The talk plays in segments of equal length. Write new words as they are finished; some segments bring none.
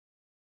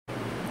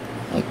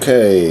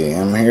Okay,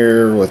 I'm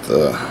here with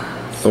the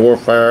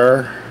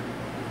Thorfire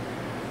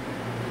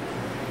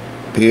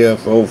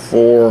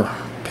Pf04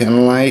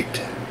 penlight.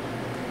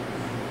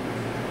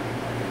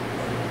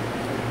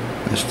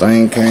 This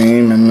thing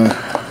came in the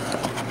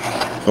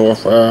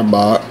Thorfire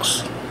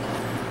box,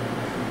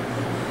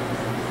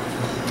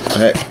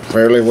 packed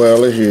fairly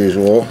well as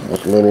usual,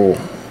 with a little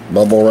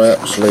bubble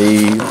wrap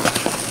sleeve.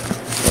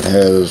 It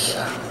has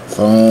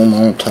foam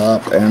on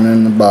top and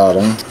in the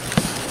bottom.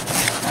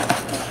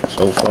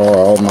 So far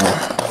all my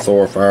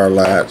Thorfire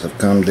lights have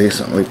come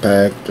decently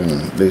packed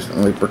and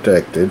decently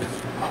protected.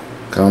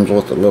 Comes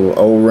with a little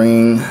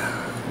O-ring,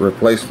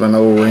 replacement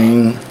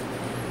O-ring,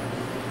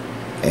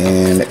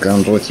 and it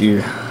comes with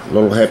your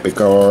little happy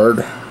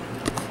card.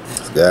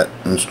 It's got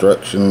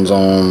instructions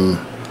on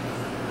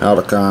how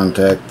to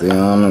contact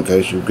them in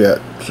case you've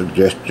got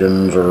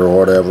suggestions or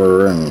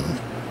whatever, and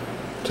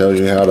tells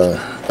you how to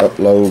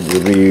upload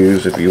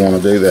reviews if you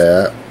want to do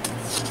that.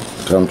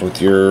 It comes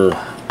with your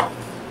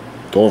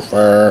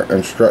Thorfire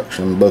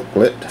instruction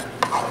booklet.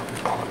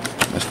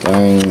 This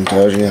thing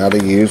tells you how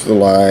to use the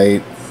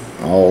light,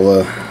 all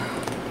the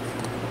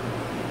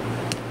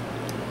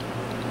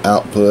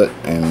output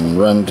and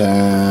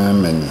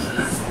runtime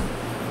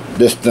and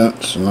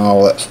distance and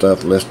all that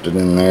stuff listed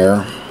in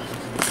there.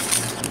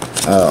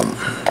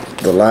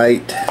 The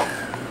light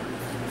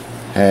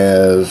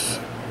has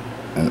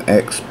an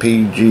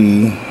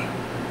XPG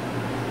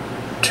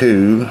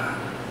 2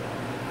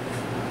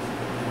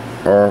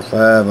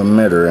 R5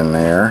 emitter in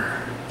there.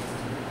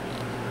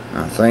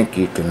 I think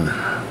you can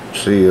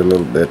see a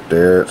little bit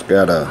there. It's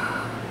got a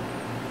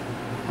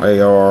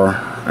AR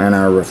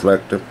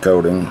anti-reflective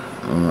coating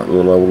on that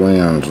little old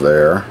lens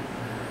there.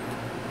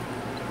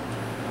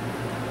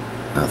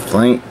 I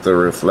think the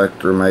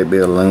reflector may be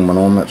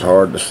aluminum. It's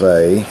hard to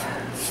say,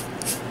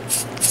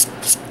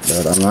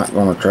 but I'm not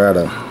going to try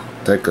to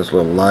take this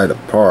little light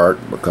apart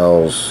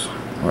because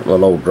that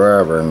little old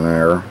driver in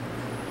there,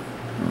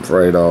 I'm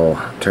afraid I'll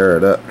tear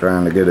it up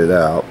trying to get it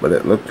out, but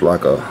it looks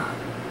like a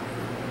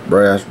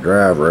brass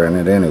driver in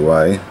it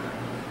anyway.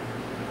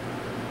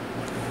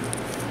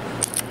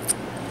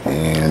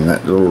 And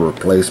that little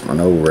replacement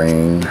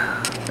O-ring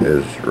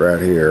is right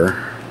here.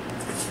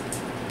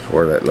 That's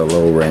where that little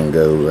O-ring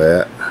goes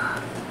at.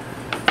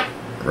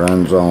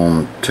 Runs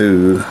on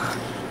 2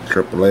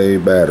 AAA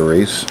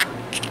batteries.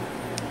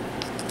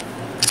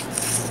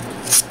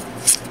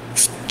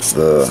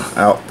 The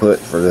output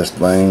for this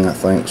thing, I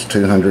think, is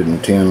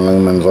 210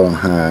 lumens on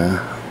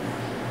high.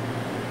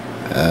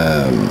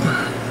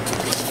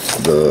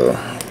 The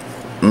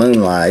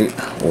moonlight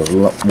was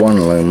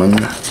 1 lumen.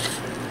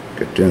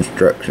 Get the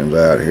instructions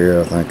out here.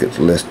 I think it's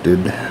listed.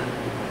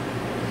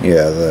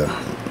 Yeah, the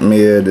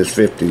mid is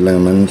 50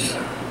 lumens.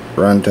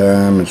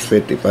 Runtime is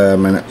 55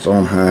 minutes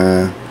on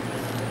high.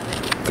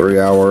 3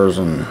 hours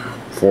and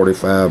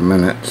 45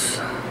 minutes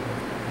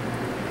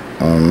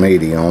on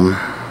medium.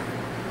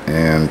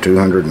 And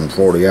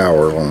 240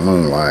 hours on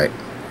moonlight.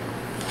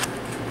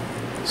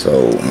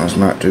 So that's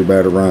not too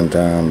bad of run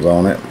times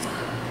on it.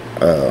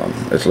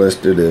 It's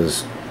listed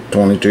as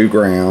 22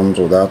 grams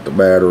without the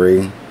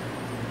battery,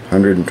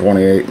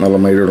 128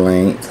 millimeter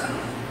length,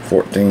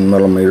 14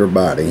 millimeter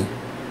body.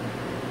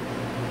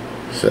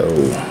 So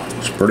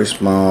it's pretty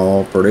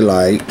small, pretty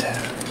light,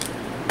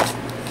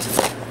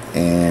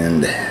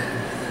 and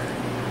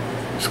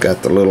it's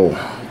got the little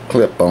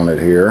clip on it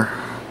here,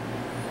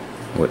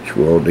 which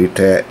will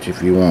detach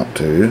if you want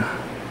to.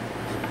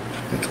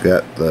 It's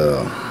got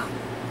the,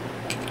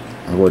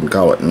 I wouldn't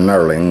call it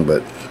knurling,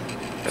 but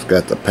it's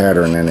got the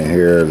pattern in it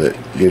here that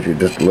gives you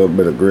just a little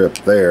bit of grip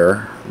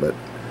there, but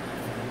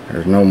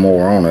there's no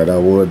more on it. I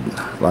would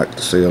like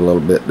to see a little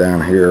bit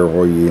down here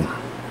where you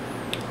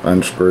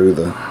unscrew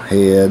the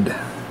head,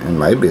 and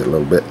maybe a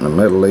little bit in the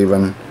middle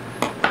even,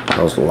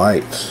 because the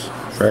light's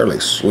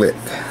fairly slick.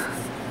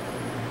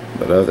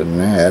 But other than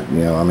that,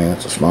 you know, I mean,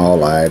 it's a small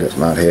light, it's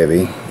not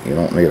heavy, you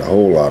don't need a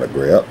whole lot of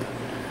grip.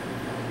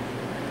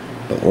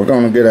 But we're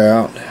going to get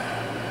out,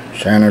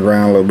 shine it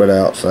around a little bit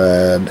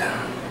outside.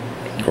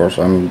 Of course,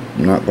 I'm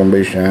not going to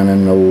be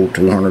shining no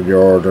 200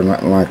 yards or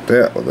nothing like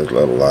that with this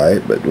little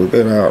light, but we'll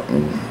get out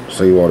and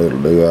see what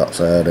it'll do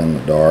outside in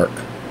the dark.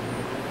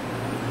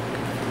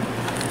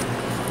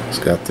 It's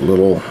got the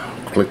little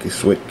clicky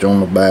switch on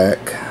the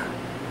back,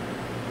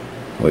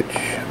 which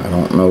I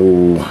don't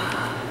know,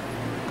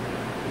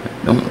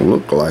 it don't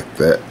look like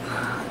that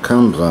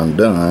comes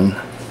undone.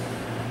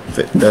 If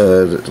it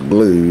does, it's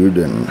glued,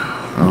 and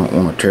I don't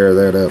want to tear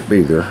that up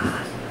either.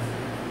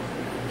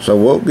 So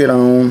we'll get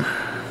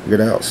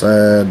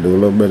outside, do a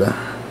little bit of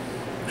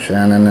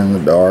shining in the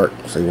dark,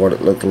 see what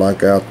it looks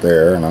like out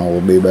there, and I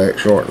will be back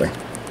shortly.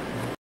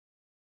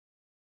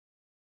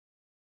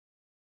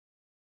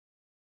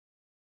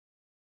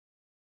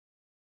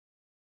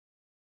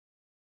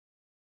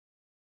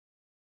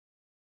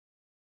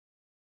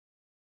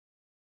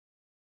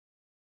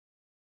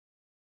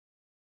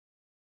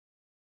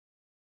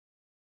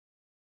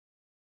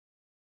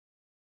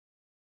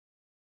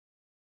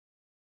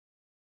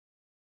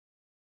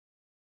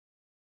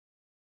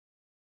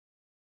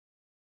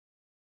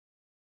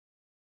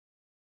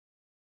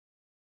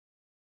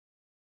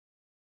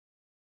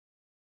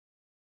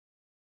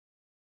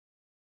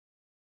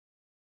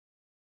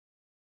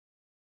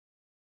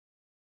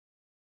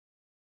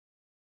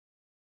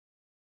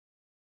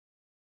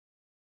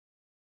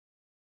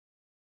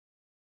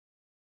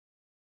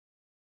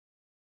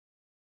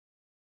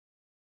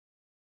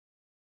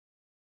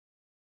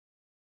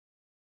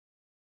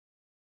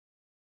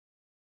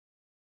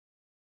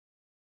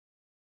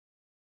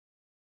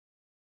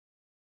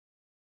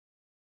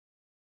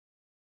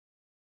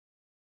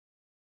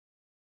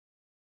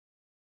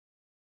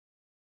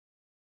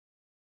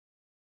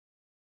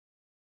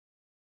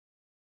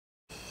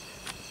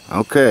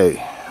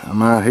 Okay,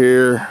 I'm out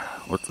here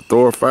with the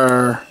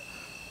Thorfire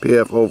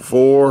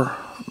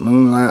Pf04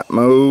 moonlight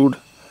mode.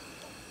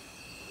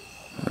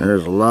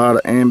 There's a lot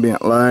of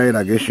ambient light.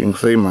 I guess you can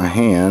see my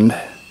hand.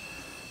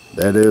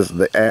 That is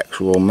the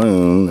actual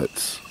moon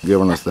that's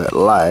giving us that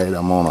light.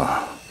 I'm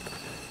gonna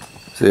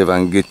see if I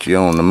can get you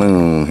on the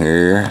moon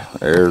here.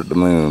 There's the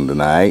moon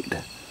tonight.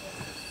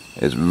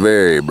 It's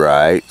very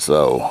bright,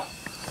 so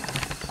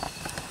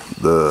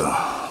the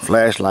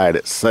flashlight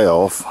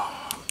itself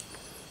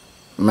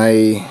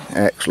may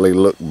actually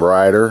look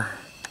brighter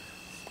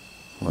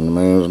when the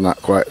moon's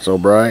not quite so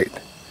bright.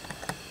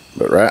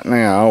 But right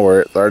now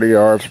we're at 30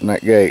 yards from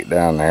that gate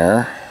down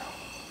there,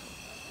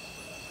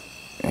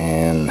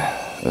 and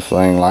this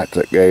thing lights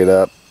that gate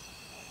up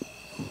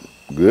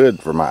good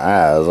for my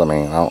eyes. I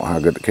mean, I don't know how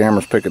good the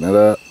camera's picking it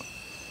up.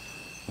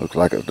 Looks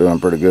like it's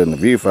doing pretty good in the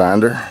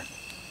viewfinder.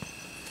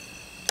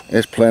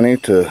 It's plenty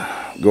to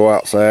go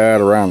outside,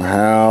 around the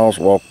house,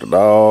 walk the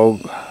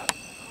dog,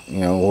 you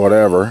know,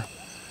 whatever.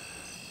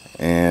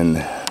 And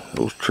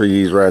those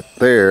trees right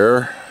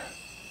there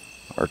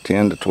are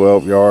 10 to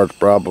 12 yards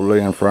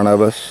probably in front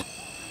of us.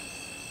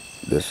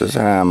 This is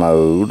high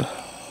mode.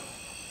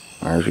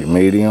 There's your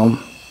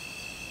medium.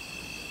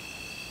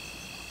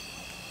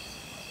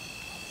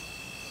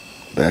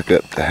 Back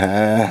up to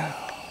high.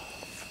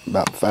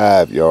 About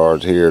 5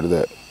 yards here to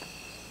that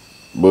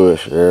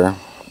bush there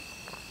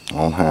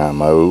on high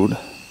mode.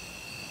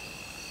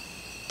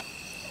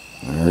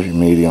 There's your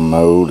medium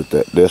mode at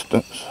that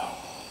distance.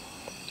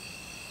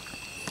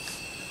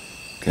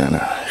 Kind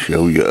of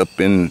show you up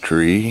in the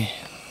tree.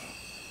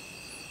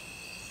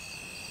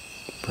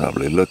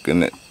 Probably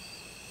looking at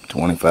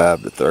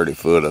 25 to 30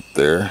 foot up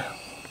there.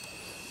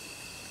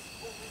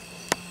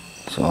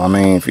 So I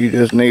mean, if you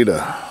just need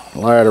a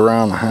light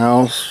around the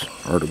house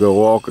or to go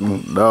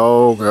walking the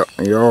dog out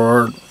in the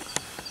yard,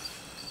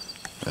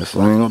 this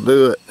thing will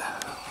do it.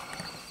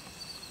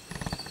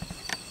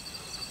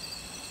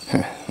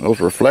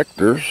 Those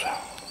reflectors,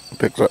 it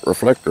picks up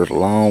reflectors a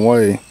long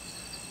way.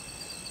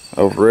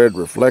 Those red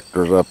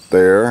reflectors up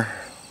there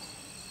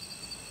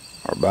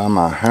are by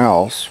my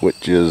house,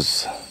 which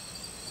is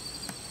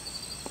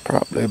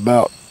probably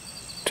about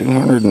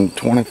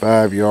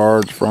 225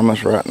 yards from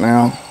us right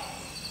now.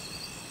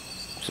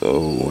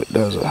 So it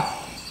does a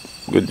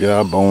good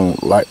job on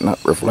lighting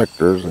up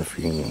reflectors, if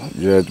you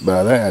can judge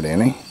by that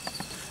any.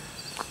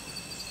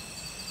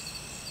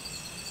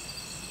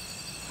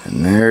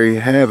 And there you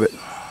have it.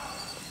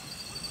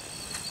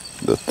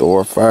 The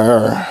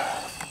Thorfire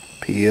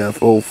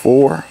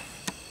Pf04.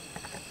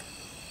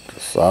 It's a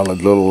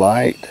solid little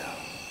light.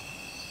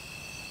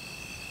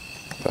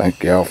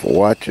 Thank y'all for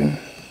watching.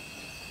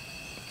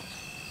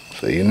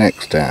 See you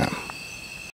next time.